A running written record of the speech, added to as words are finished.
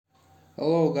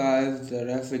Hello guys, the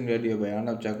Wrestling Radio by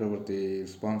Arnav Chakraborty,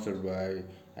 sponsored by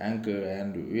Anchor,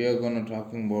 and we are gonna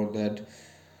talking about that,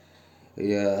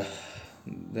 yeah,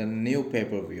 the new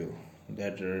pay-per-view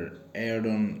that aired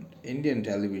on Indian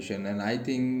television, and I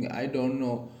don't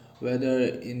know whether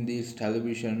in this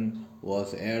television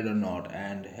was aired or not.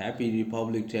 And Happy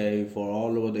Republic Day for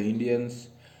all over the Indians,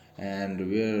 and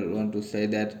we are going to say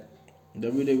that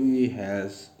WWE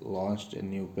has launched a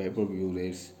new pay-per-view.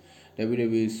 It's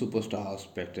WWE Superstar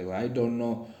Spectacle. I don't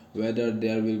know whether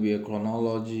there will be a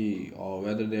chronology or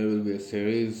whether there will be a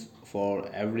series for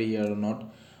every year or not,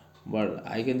 but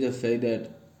I can just say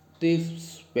that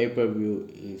this pay-per-view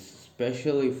is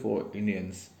specially for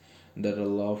Indians that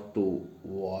love to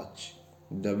watch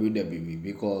WWE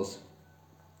because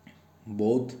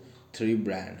both three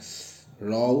brands,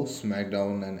 Raw,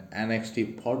 SmackDown, and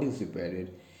NXT,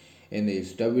 participated in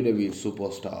this WWE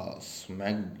Superstars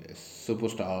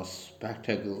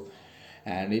Spectacle,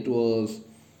 and it was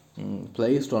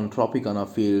placed on Tropicana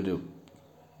Field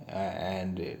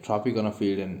Tropicana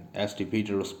Field in St.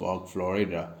 Petersburg,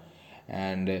 Florida,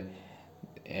 and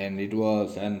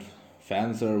and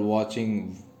fans are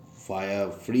watching via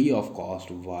free of cost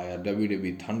via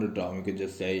WWE Thunderdome. You could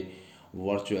just say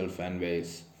virtual fan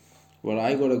base. But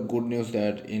I got a good news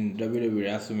that in WWE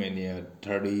WrestleMania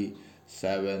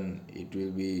 37, it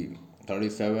will be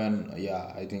 37.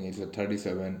 Yeah, I think it's a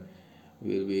 37.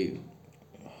 Will be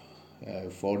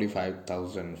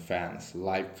 45,000 fans,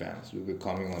 live fans, will be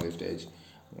coming on the stage.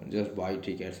 Just buy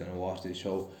tickets and watch the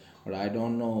show. But I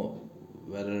don't know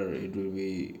whether it will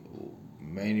be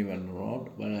main event or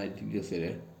not. But I think just say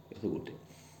that it's a good thing.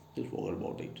 Just forget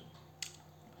about it.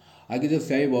 I can just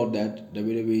say about that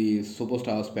WWE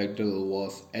Superstar Spectacle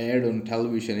was aired on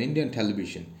television, Indian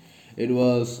television. It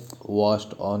was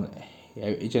watched on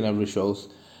each and every shows,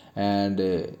 and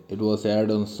it was aired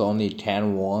on Sony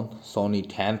 10 1, Sony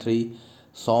 10 3,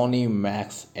 Sony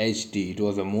Max HD. It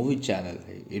was a movie channel.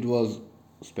 It was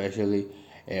specially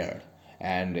aired,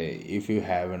 and if you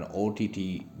have an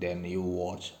OTT, then you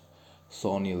watch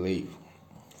Sony Live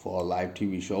for live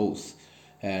TV shows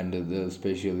and the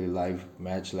especially live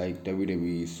match like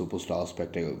WWE Superstar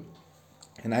Spectacle.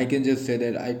 And I can just say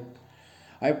that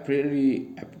I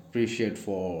pretty appreciate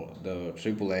for the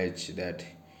Triple H that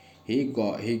he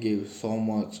gave so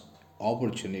much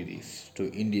opportunities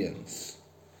to Indians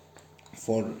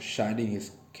for shining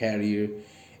his career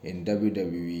in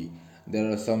WWE.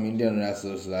 There are some Indian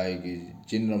wrestlers like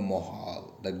Jinder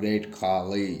Mahal, the Great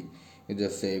Khali. You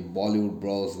just say Bollywood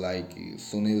bros like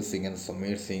Sunil Singh and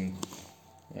Samir Singh.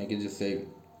 I can just say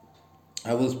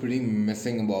I was pretty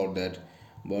missing about that,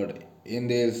 but in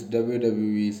this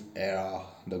WWE's era,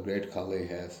 the Great Khali,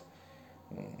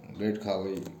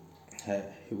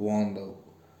 he won the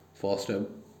first ever,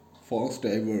 first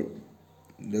ever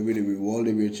WWE World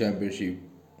Heavyweight Championship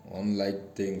on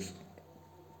like things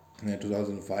in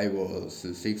 2005 or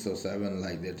 6 or 7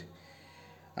 like that.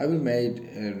 I will make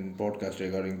a podcast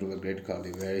regarding to the Great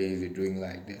Khali where he is doing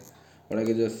like that. But I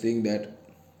can just think that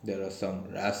there are some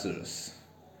wrestlers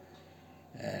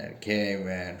and came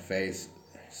and faced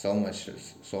so much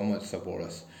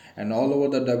supporters and all over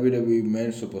the WWE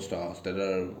main superstars that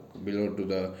are below to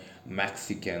the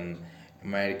Mexican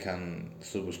American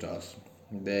superstars.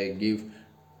 They give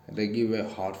they give a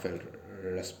heartfelt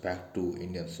respect to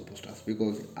Indian superstars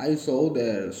because I saw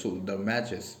the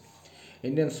matches.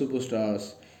 Indian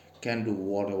superstars can do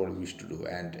whatever they wish to do,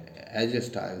 and AJ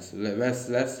Styles.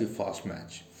 Let's see first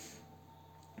match.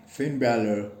 Finn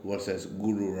Balor versus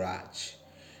Guru Raj.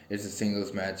 It's a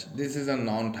singles match. This is a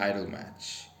non-title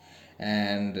match,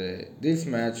 and this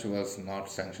match was not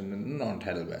sanctioned in a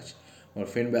non-title match. But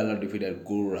Finn Balor defeated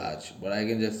Guru Raj. But I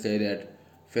can just say that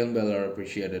Finn Balor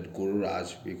appreciated Guru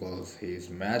Raj because his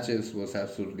matches was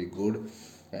absolutely good,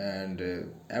 and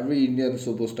every Indian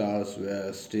superstars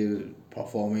were still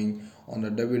performing on the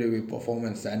WWE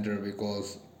Performance Center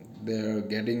because they're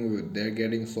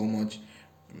getting so much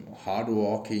hard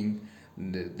working.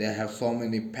 They have so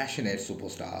many passionate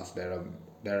superstars that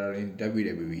are in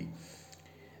WWE.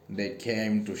 They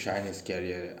came to shine his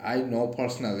career. I know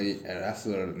personally a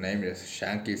wrestler named as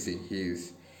Shanky Singh.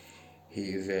 He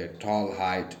is a tall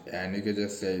height, and you could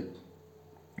just say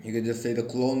the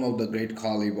clone of the Great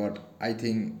Khali. But I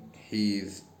think he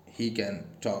can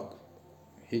talk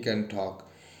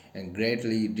and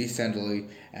greatly decently,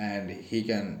 and he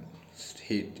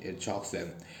chalks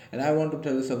them. And I want to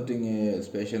tell you something, a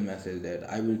special message that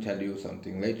I will tell you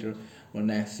something later when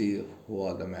I see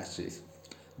what the message is.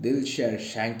 Dilsher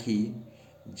Shanky,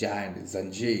 Giant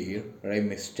Zanjeer, Rey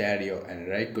Mysterio, and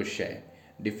Ricochet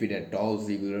defeated Dolph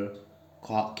Ziggler,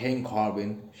 King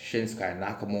Corbin, Shinsuke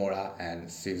Nakamura, and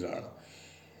Cesaro.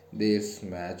 This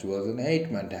match was an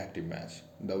eight-man tag team match.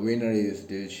 The winner is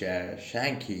Dilsher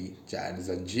Shanky, Jan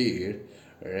Zanjeer,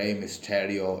 Rey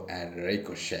Mysterio, and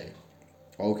Ricochet.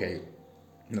 Okay,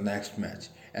 the next match.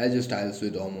 AJ Styles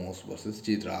with Omos versus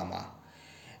Chitrama.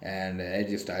 And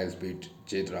AJ Styles beat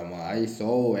Chitrama. I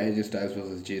saw AJ Styles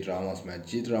versus Chitrama's match.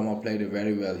 Chitrama played it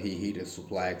very well. He hit a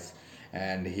suplex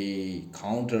and he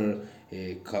countered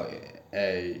a,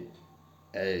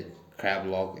 a crab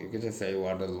lock. You can just say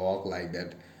what a lock like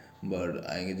that. But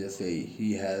I can just say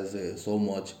he has so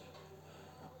much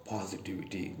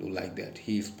positivity like that.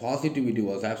 His positivity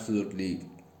was absolutely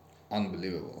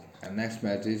unbelievable. And next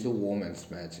match is a women's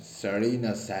match.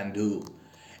 Serena Sandu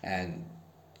and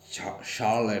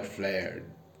Charlotte Flair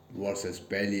versus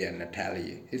Bailey and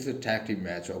Natalia. It's a tag team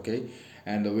match, okay?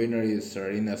 And the winner is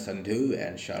Serena Sandu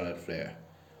and Charlotte Flair.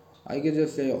 I can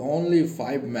just say only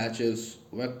five matches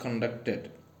were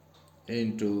conducted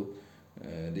into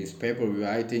this pay per view.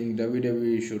 I think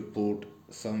WWE should put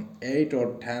some 8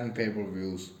 or 10 pay per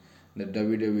views that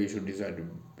WWE should decide to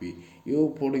be.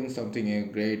 You putting something a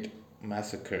great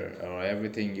massacre or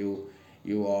everything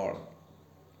you are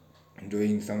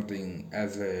doing something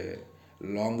as a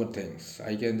longer things.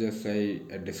 I can just say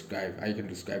I can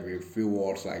describe a few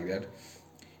words like that.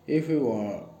 If you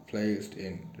are placed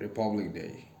in Republic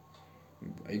Day,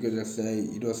 I could just say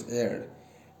it was aired.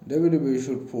 WWE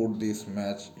should put this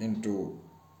match into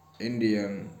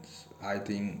Indians, I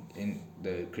think, in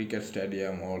the cricket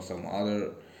stadium or some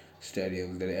other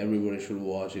stadiums that everybody should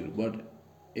watch it. But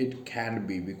it can't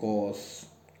be because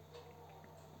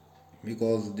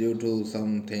due to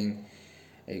something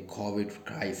a COVID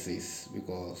crisis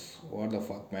because what the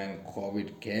fuck man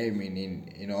COVID came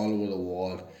in all over the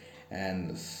world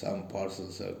and some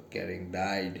persons are getting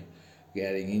died,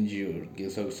 getting injured,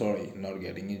 sorry, not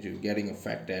getting injured, getting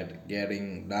affected,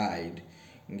 getting died,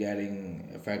 getting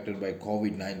affected by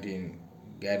COVID-19,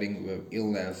 getting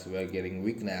illness, we're getting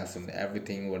weakness and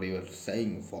everything what you were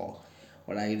saying for.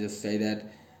 But I just say that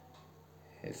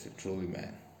it's a truly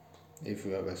man. If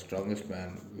you have a strongest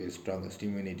man with strongest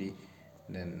immunity,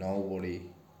 then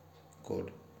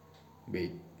could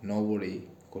beat nobody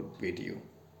could beat you.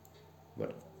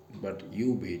 But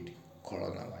you beat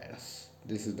coronavirus.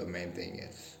 This is the main thing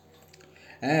is.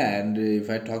 And if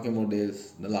I talk about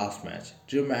this, the last match,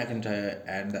 Drew McIntyre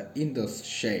and the Indus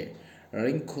Shay,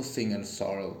 Rinku Singh and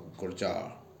Saurav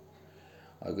Gurjar.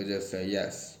 I could just say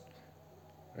yes.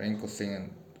 Rinku Singh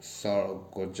and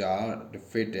Saurav Gurjar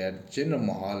defeated Jinder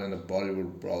Mahal and the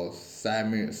Bollywood Bros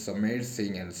Samir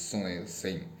Singh and Sunil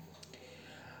Singh.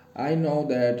 I know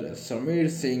that Samir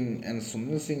Singh and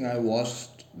Sunil Singh. I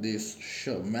watched these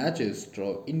matches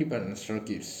through independent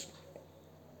circuits,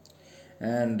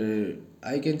 and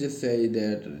I can just say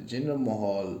that Jinder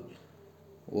Mahal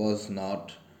was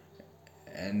not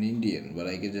an Indian, but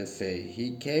I can just say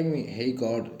he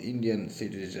got Indian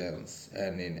citizens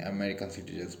and in American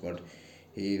citizens, but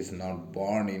he is not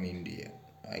born in India.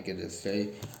 I can just say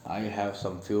I have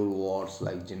some few words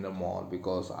like Jinder Mahal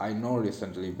because I know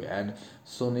recently and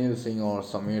Sunil Singh or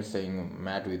Samir Singh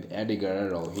met with Eddie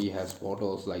Guerrero. He has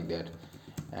photos like that,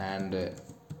 and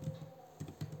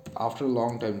after a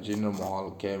long time, Jinder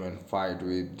Mahal came and fight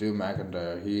with Drew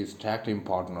McIntyre. He is tag team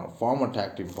partner, former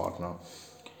tag team partner,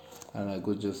 and I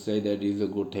could just say that is a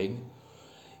good thing.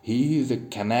 He is a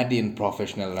Canadian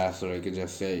professional wrestler. I could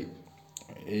just say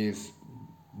he is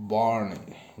born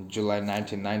July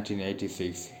 19,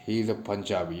 1986. He is a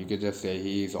Punjabi. You could just say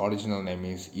his original name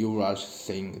is Yuvraj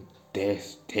Singh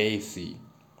Desi,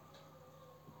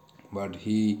 but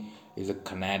he is a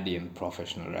Canadian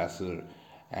professional wrestler,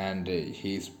 and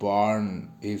his born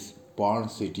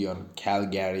city on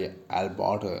Calgary,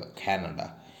 Alberta,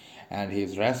 Canada, and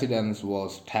his residence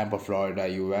was Tampa, Florida,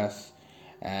 U.S.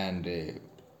 and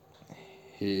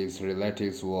his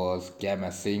relatives was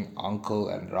Gama Singh uncle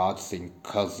and Raj Singh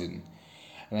cousin.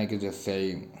 And I could just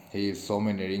say his so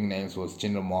many ring names was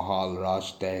Jinder Mahal,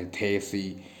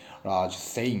 Desi, Raj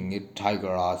Singh, Tiger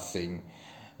Raj Singh,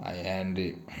 and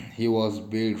he was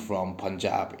built from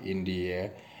Punjab,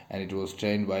 India, and it was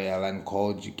trained by Alan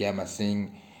Coach, Gama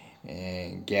Singh,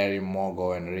 Gary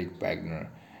Morgo, and Rick Wagner.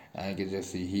 And I can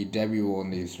just see he debuted on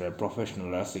this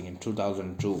professional wrestling in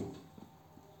 2002.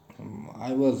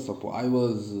 I was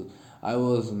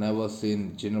never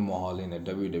seen Jinder Mahal in a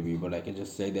WWE, but I can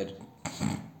just say that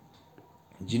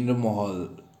Jinder Mahal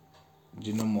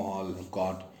Jinder Mahal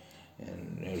got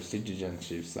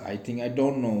citizenships. I think I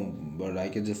don't know, but I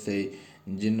can just say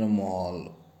Jinder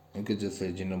Mahal. You could just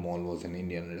say Jinder Mahal was an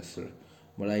Indian wrestler,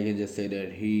 but I can just say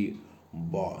that he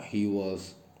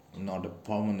was not a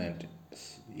permanent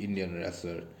Indian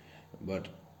wrestler, but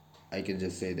I can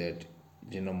just say that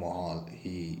Jinder Mahal,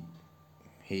 he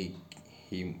he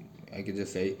I can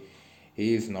just say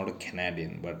he is not a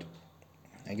Canadian, but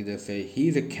I can just say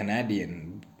he's a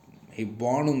Canadian. He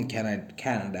born in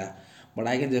Canada, but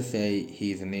I can just say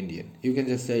he's an Indian. You can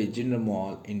just say Jinder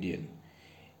Mahal Indian,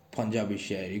 Punjabi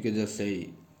share. You can just say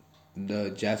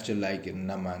the gesture like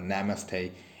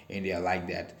Namaste India like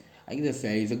that. I can just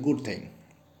say it's a good thing.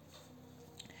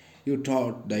 You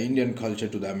taught the Indian culture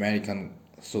to the American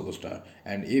superstar.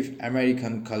 And if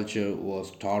American culture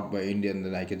was taught by Indian,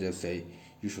 then I can just say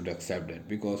you should accept it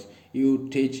because you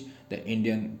teach the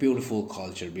Indian beautiful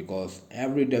culture because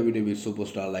every WWE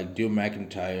superstar like Drew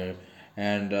McIntyre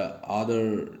and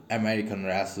other American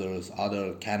wrestlers,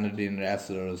 other Canadian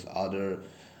wrestlers, other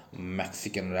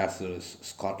Mexican wrestlers,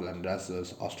 Scotland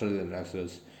wrestlers, Australian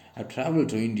wrestlers have traveled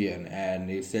to India and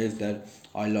it says that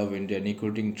I love India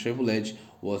including Triple H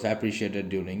was appreciated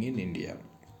during in India.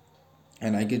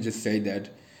 And I can just say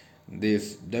that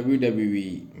this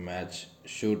WWE match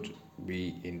should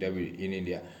be in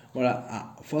India.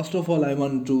 But first of all, I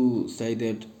want to say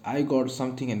that I got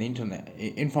something in internet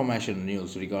information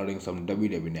news regarding some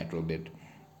WWE network that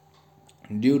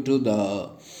due to the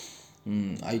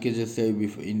I can just say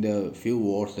in the few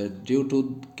words that due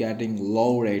to getting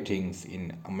low ratings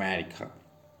in America,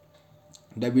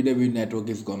 WWE network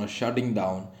is gonna shutting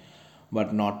down,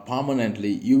 but not permanently.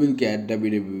 You will get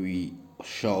WWE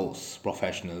shows,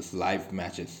 professionals, live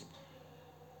matches,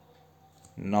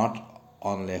 not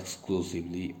only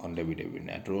exclusively on WWE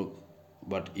network,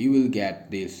 but you will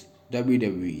get this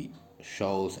WWE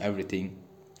shows everything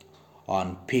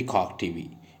on Peacock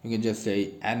TV. You can just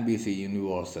say NBC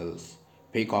Universal's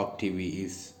Peacock TV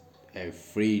is a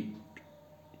free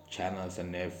channels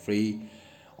and a free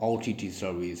OTT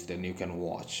service then you can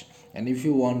watch. And if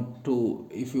you want to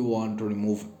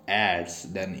remove ads,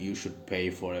 then you should pay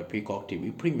for a Peacock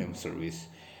TV premium service.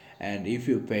 And if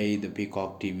you pay the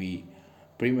Peacock TV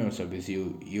premium service,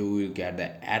 you will get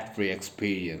the ad-free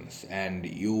experience and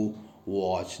you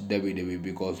watch WWE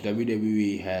because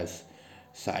WWE has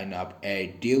signed up a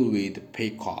deal with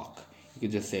Peacock. You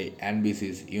can just say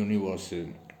NBC's Universal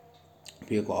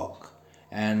Peacock,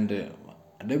 and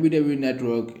WWE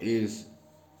Network is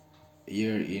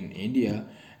here in India,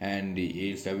 and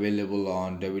it's available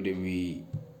on WWE.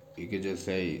 You can just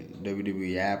say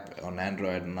WWE app on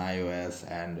Android and iOS,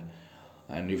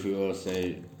 and if you will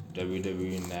say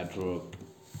WWE Network,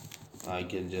 I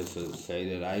can just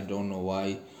say that I don't know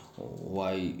why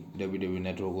WWE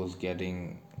Network was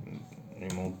getting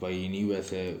removed by in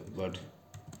USA, but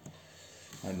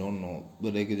I don't know.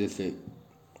 But I can just say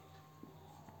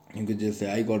you could just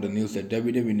say I got the news that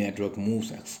WWE Network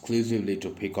moves exclusively to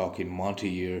Peacock in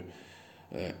multi-year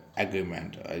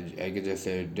agreement. I could just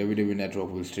say WWE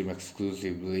Network will stream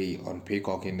exclusively on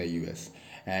Peacock in the US.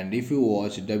 And if you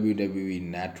watch WWE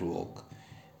Network,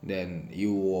 then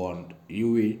you will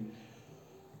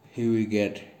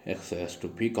get access to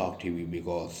Peacock TV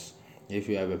because if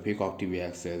you have a Peacock TV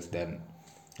access, then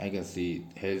I can see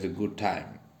here's a good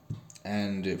time.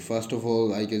 And first of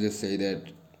all, I can just say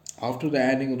that after the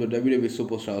ending of the WWE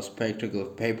Superstar Spectacle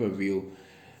pay per view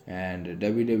and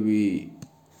WWE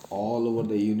all over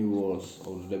the universe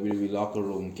of the WWE locker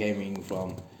room came in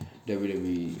from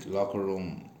WWE locker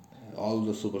room, all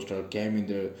the superstars came in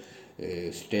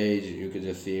the stage. You could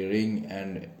just see ring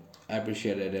and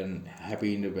appreciated and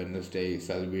happy Independence Day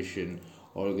celebration,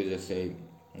 or you could just say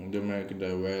the American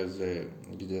Day wears you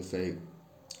could just say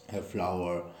a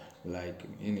flower like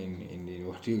in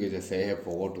what you could just say I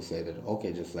forgot to say that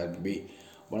okay just let it be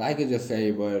but I could just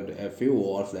say but a few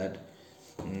words that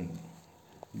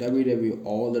WWE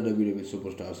all the WWE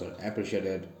superstars are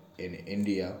appreciated in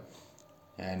India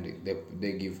and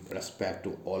they give respect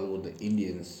to all over the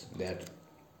Indians that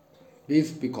this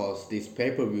because this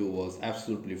pay-per-view was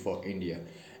absolutely for India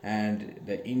and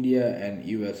the India and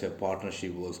USA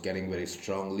partnership was getting very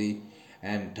strongly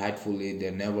and tightfully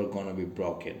they're never gonna be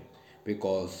broken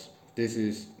because this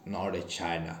is not a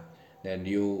China. Then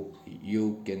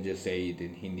you can just say it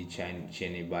in Hindi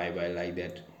Chini bye bye like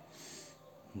that.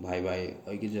 Bye bye.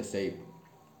 I can just say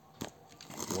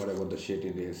whatever the shit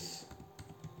it is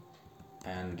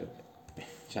and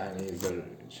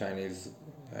Chinese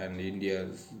and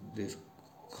India's this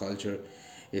culture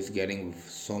is getting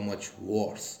so much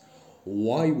worse.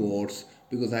 Why worse?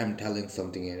 Because I'm telling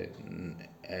something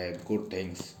good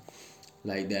things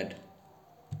like that.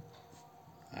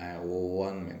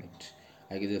 1 minute.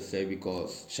 I can just say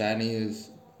because Chinese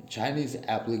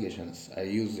applications are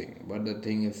using, but the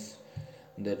thing is,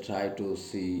 they try to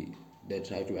see, they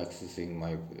try to accessing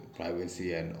my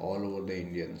privacy and all over the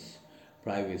Indians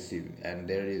privacy, and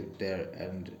there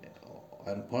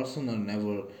and person are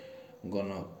never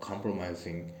gonna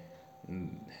compromising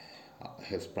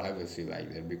his privacy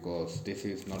like that, because this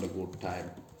is not a good time.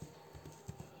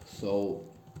 So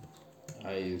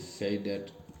I say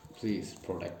that please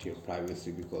protect your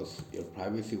privacy, because your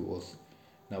privacy was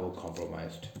never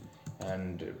compromised,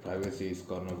 and privacy is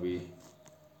gonna be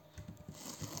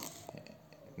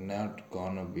not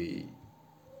gonna be,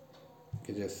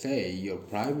 just say your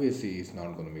privacy is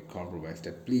not going to be compromised.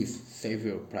 That please save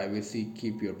your privacy,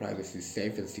 keep your privacy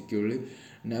safe and securely.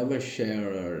 Never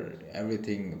share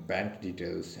everything, bank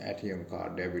details, ATM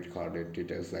card, debit card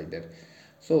details like that.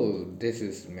 So this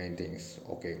is main things.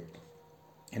 Okay,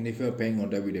 and if you're paying on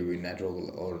WWE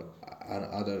network or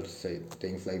other say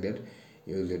things like that,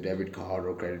 use your debit card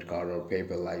or credit card or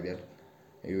PayPal like that,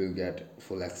 you will get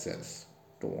full access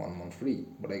to 1 month free.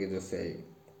 But I can just say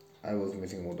I was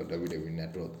missing about the WWE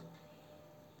network.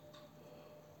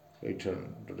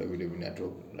 Return to WWE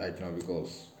network right now,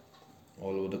 because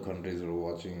all over the countries are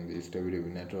watching this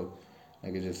WWE network. I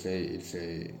can just say it's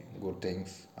a good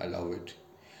things. I love it.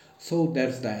 So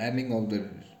that's the ending of the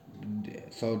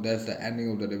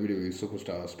WWE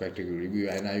Superstar Spectacle review.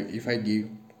 And if I give,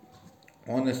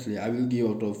 honestly, I will give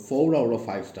out of 4 out of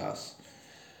 5 stars.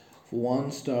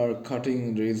 1 star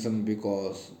cutting reason,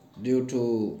 because due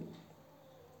to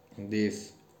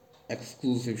these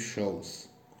exclusive shows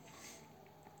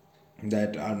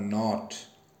that are not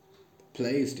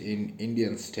placed in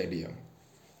Indian stadium.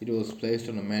 It was placed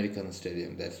on American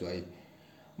stadium. That's why.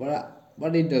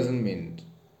 But it doesn't mean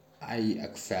I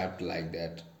accept like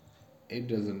that. It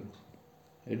doesn't.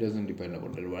 It doesn't depend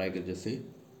upon that. What I can just say,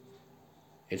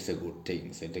 it's a good thing.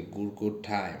 It's a good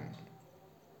time.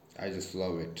 I just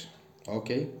love it.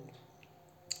 Okay.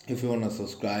 If you wanna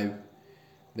subscribe,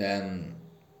 then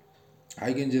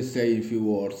I can just say a few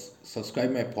words.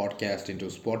 Subscribe my podcast into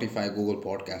Spotify, Google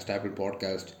Podcast, Apple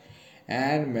Podcast,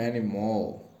 and many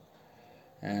more.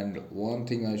 And one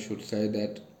thing I should say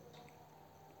that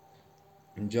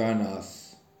join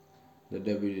us, the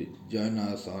W join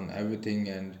us on everything,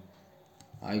 and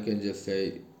I can just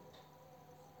say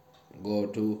go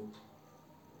to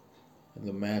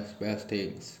the max best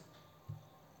things.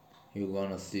 You're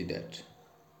gonna see that,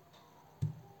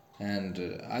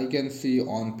 and I can see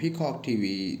on Peacock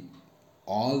TV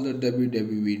all the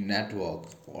WWE Network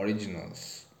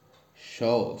originals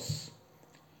shows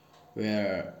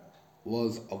where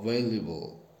was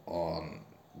available on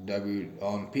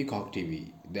on Peacock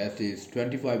TV. That is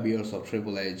 25 years of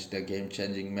Triple H, the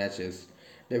game-changing matches,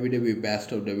 WWE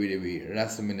Best of WWE,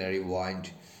 WrestleMania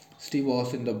Rewind, Steve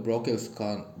Austin, the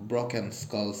Broken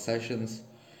Skull sessions,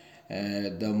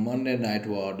 the Monday Night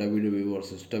War, WWE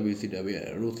versus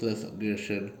WCW, Ruthless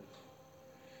Aggression,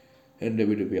 and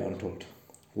WWE Untold.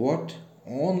 What?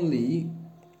 Only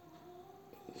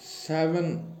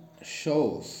 7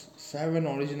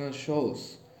 original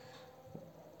shows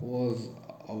was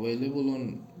available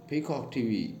on Peacock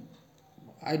TV.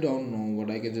 I don't know,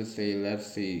 but I can just say let's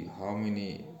see how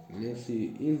many. Let's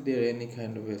see, is there any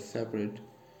kind of a separate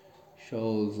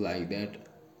shows like that?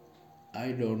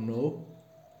 I don't know,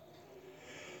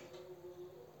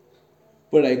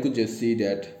 but I could just see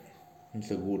that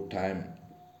it's a good time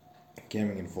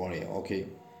coming in for you. Okay,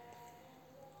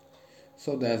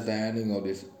 so that's the ending of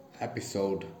this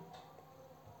episode.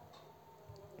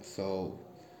 So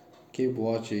keep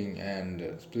watching,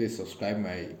 and please subscribe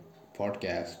my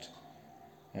podcast,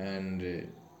 and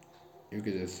you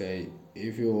can just say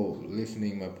if you're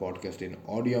listening my podcast in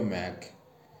audio mac,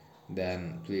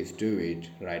 then please do it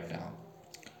right now.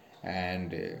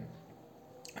 And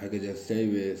I can just say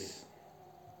this,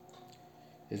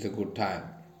 it's a good time.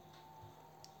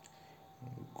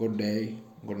 Good day,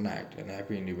 good night, and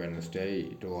happy Independence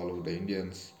Day to all of the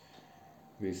Indians.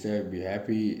 We say be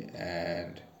happy,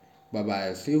 and bye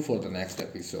bye. See you for the next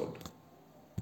episode.